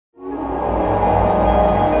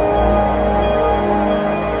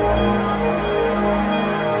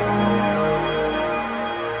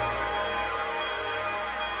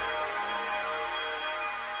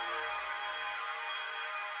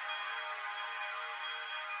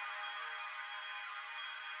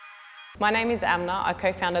My name is Amna. I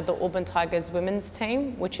co-founded the Auburn Tigers women's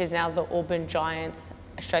team, which is now the Auburn Giants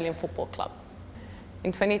Australian Football Club.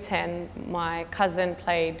 In 2010, my cousin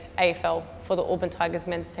played AFL for the Auburn Tigers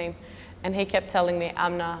men's team, and he kept telling me,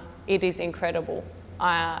 Amna, it is incredible.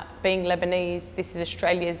 Being Lebanese, this is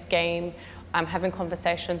Australia's game. I'm having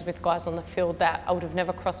conversations with guys on the field that I would have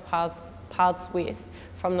never crossed paths with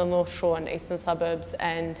from the North Shore and eastern suburbs,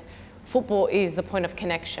 and football is the point of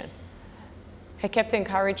connection. He kept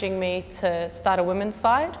encouraging me to start a women's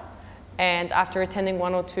side, and after attending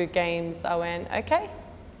 1 or 2 games, I went, okay,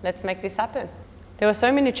 let's make this happen. There were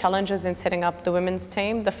so many challenges in setting up the women's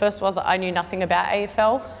team. The first was I knew nothing about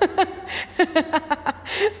AFL.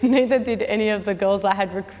 Neither did any of the girls I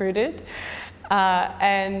had recruited.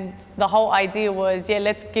 And the whole idea was, yeah,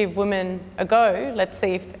 let's give women a go. Let's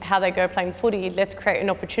see how they go playing footy. Let's create an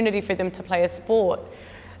opportunity for them to play a sport.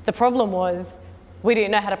 The problem was we didn't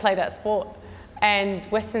know how to play that sport. And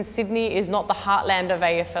Western Sydney is not the heartland of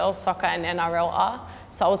AFL, soccer and NRL are.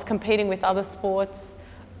 So I was competing with other sports.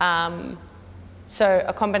 So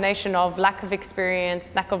a combination of lack of experience,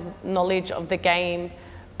 lack of knowledge of the game,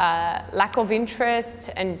 lack of interest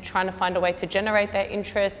and trying to find a way to generate that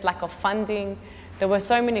interest, lack of funding. There were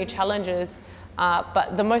so many challenges,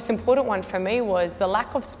 but the most important one for me was the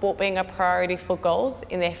lack of sport being a priority for girls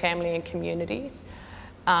in their family and communities.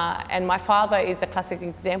 And my father is a classic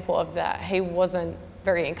example of that. He wasn't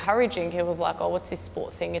very encouraging. He was like, oh, what's this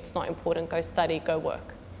sport thing? It's not important, go study, go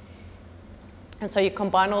work. And so you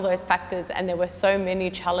combine all those factors and there were so many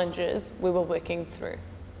challenges we were working through.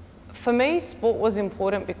 For me, sport was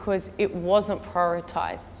important because it wasn't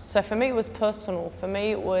prioritized. So for me, it was personal. For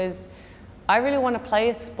me, it was, I really want to play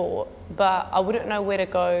a sport, but I wouldn't know where to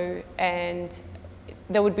go. And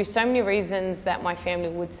there would be so many reasons that my family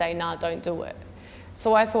would say, nah, don't do it.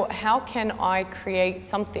 So I thought, how can I create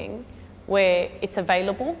something where it's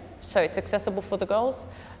available, so it's accessible for the girls,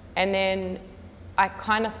 and then I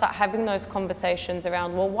kind of start having those conversations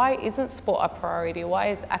around, well, why isn't sport a priority? Why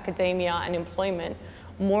is academia and employment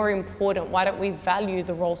more important? Why don't we value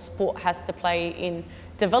the role sport has to play in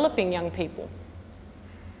developing young people?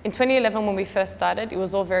 In 2011, when we first started, it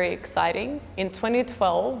was all very exciting. In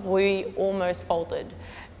 2012, we almost folded.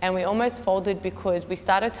 And we almost folded because we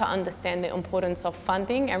started to understand the importance of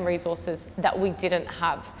funding and resources that we didn't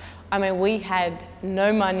have. I mean, we had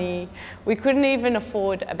no money. We couldn't even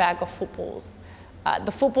afford a bag of footballs.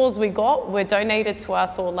 The footballs we got were donated to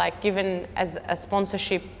us or like given as a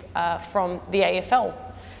sponsorship from the AFL.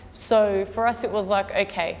 So for us, it was like,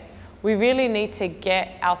 okay, we really need to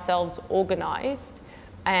get ourselves organised.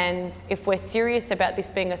 And if we're serious about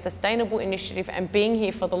this being a sustainable initiative and being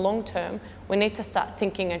here for the long term, we need to start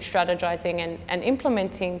thinking and strategizing and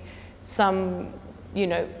implementing some,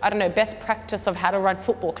 best practice of how to run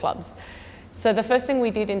football clubs. So the first thing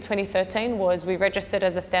we did in 2013 was we registered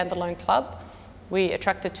as a standalone club. We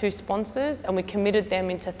attracted 2 sponsors and we committed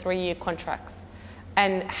them into 3-year contracts.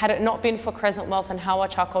 And had it not been for Crescent Wealth and Hawa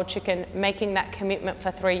Charcoal Chicken making that commitment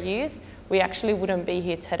for 3 years, we actually wouldn't be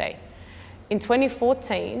here today. In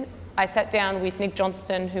 2014, I sat down with Nick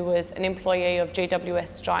Johnston, who was an employee of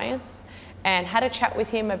GWS Giants, and had a chat with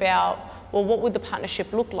him about, well, what would the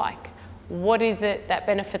partnership look like? What is it that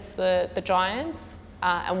benefits the Giants?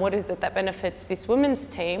 And what is it that benefits this women's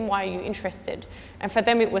team? Why are you interested? And for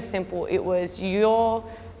them, it was simple. It was, you're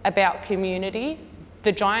about community,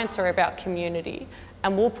 the Giants are about community,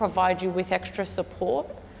 and we'll provide you with extra support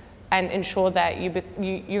and ensure that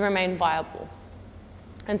you remain viable.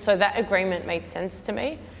 And so that agreement made sense to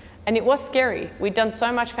me. And it was scary. We'd done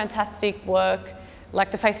so much fantastic work,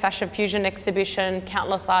 like the Faith Fashion Fusion exhibition,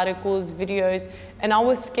 countless articles, videos, and I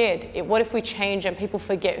was scared. What if we change and people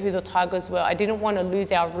forget who the Tigers were? I didn't want to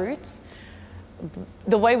lose our roots.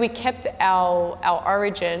 The way we kept our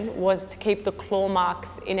origin was to keep the claw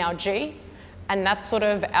marks in our G, and that's sort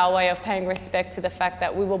of our way of paying respect to the fact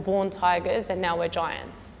that we were born Tigers and now we're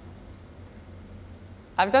Giants.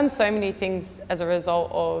 I've done so many things as a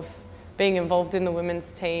result of being involved in the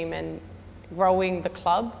women's team and growing the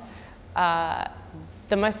club.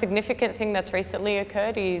 The most significant thing that's recently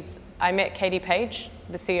occurred is I met Katie Page,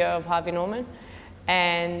 the CEO of Harvey Norman,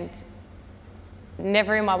 and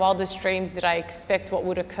never in my wildest dreams did I expect what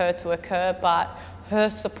would occur to occur, but her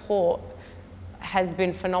support has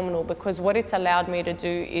been phenomenal because what it's allowed me to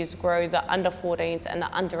do is grow the under 14s and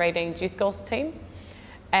the under 18s youth girls team.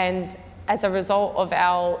 And as a result of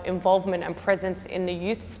our involvement and presence in the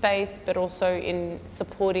youth space, but also in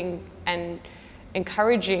supporting and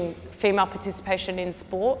encouraging female participation in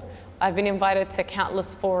sport, I've been invited to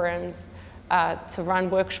countless forums to run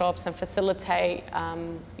workshops and facilitate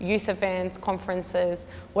youth events, conferences,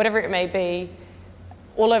 whatever it may be.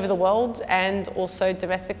 all over the world and also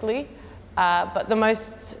domestically. But the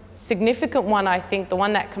most significant one, I think, the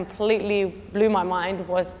one that completely blew my mind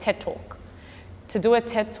was TED Talk. To do a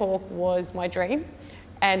TED Talk was my dream.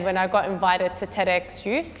 And when I got invited to TEDx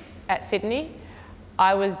Youth at Sydney,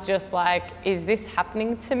 I was just like, is this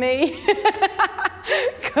happening to me?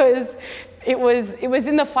 Because it was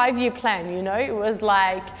in the 5-year plan, you know? It was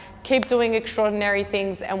like, keep doing extraordinary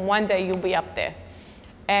things and one day you'll be up there.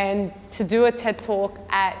 And to do a TED Talk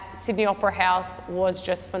at Sydney Opera House was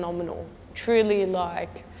just phenomenal. Truly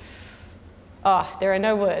like, there are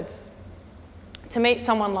no words. To meet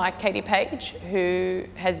someone like Katie Page, who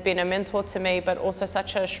has been a mentor to me, but also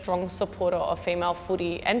such a strong supporter of female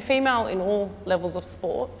footy and female in all levels of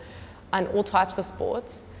sport and all types of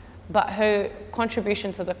sports, but her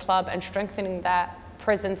contribution to the club and strengthening that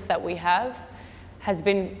presence that we have has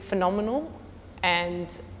been phenomenal.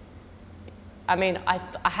 And I mean, I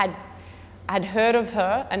had heard of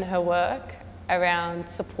her and her work around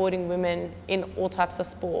supporting women in all types of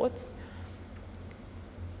sports.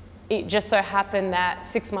 It just so happened that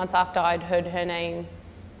 6 months after I'd heard her name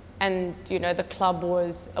and, you know, the club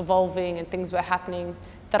was evolving and things were happening,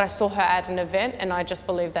 that I saw her at an event, and I just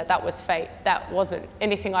believed that that was fate. That wasn't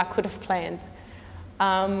anything I could have planned.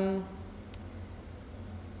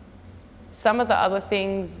 Some of the other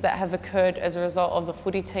things that have occurred as a result of the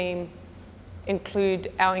footy team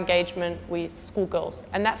include our engagement with schoolgirls.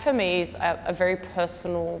 And that for me is a very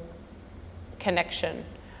personal connection.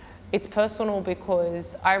 It's personal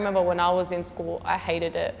because I remember when I was in school, I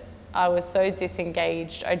hated it. I was so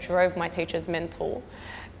disengaged. I drove my teachers mental.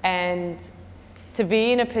 And to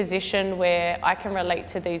be in a position where I can relate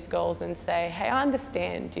to these girls and say, hey, I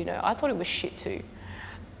understand, you know, I thought it was shit too.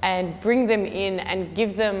 And bring them in and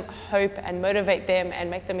give them hope and motivate them and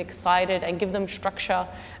make them excited and give them structure.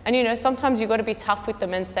 And you know, sometimes you've got to be tough with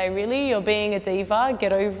them and say, really, you're being a diva,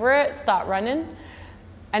 get over it, start running.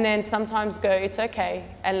 And then sometimes go, it's okay,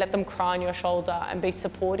 and let them cry on your shoulder and be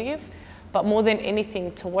supportive. But more than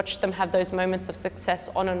anything, to watch them have those moments of success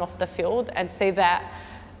on and off the field and see that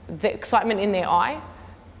the excitement in their eye,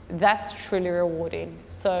 that's truly rewarding.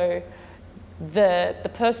 So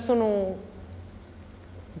the personal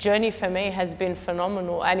journey for me has been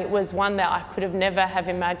phenomenal, and it was one that I could have never have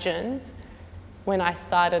imagined when I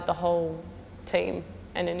started the whole team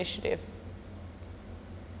and initiative.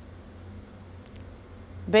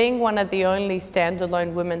 Being one of the only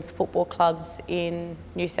standalone women's football clubs in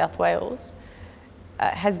New South Wales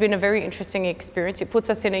has been a very interesting experience. It puts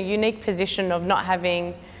us in a unique position of not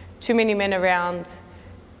having too many men around,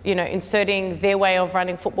 you know, inserting their way of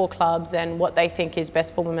running football clubs and what they think is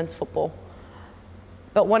best for women's football.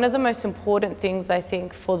 But one of the most important things, I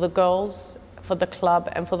think, for the girls, for the club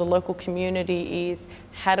and for the local community is,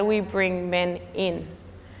 how do we bring men in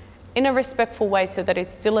a respectful way so that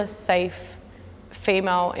it's still a safe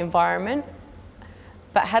female environment?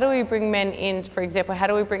 But how do we bring men in, for example, how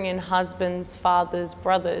do we bring in husbands, fathers,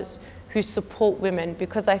 brothers who support women?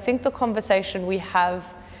 Because I think the conversation we have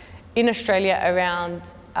in Australia around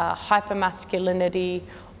hypermasculinity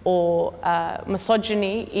or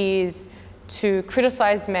misogyny is to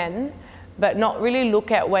criticize men, but not really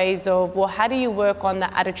look at ways of, well, how do you work on the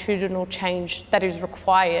attitudinal change that is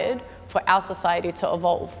required for our society to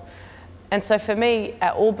evolve? And so for me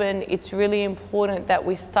at Auburn, it's really important that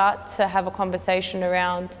we start to have a conversation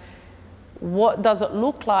around what does it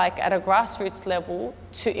look like at a grassroots level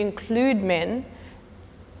to include men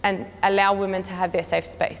and allow women to have their safe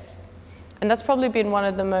space. And that's probably been one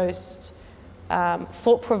of the most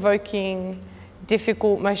thought-provoking,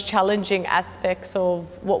 difficult, most challenging aspects of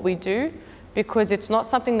what we do, because it's not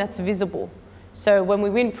something that's visible. So when we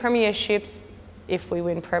win premierships, if we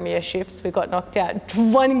win premierships, we got knocked out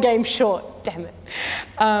 1 game short, damn it.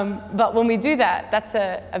 But when we do that, that's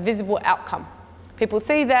a visible outcome. People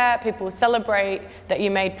see that, people celebrate that you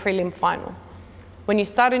made prelim final. When you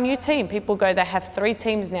start a new team, people go, they have 3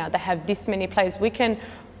 teams now, they have this many players. We can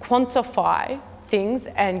quantify things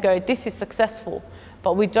and go, this is successful.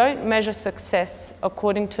 But we don't measure success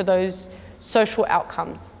according to those social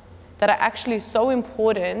outcomes that are actually so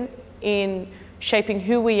important in shaping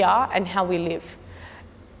who we are and how we live.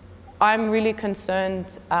 I'm really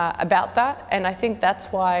concerned about that, and I think that's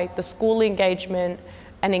why the school engagement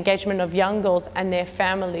and engagement of young girls and their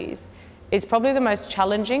families is probably the most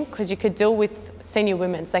challenging, because you could deal with senior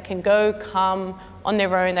women. They can go, come on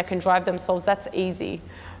their own, they can drive themselves, that's easy.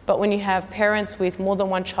 But when you have parents with more than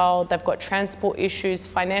 1 child, they've got transport issues,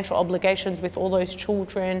 financial obligations with all those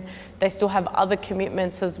children, they still have other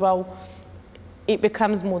commitments as well, it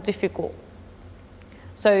becomes more difficult.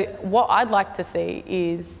 So what I'd like to see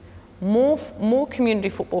is more community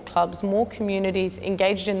football clubs, more communities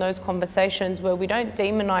engaged in those conversations where we don't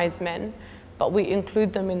demonize men, but we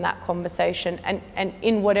include them in that conversation and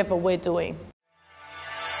in whatever we're doing.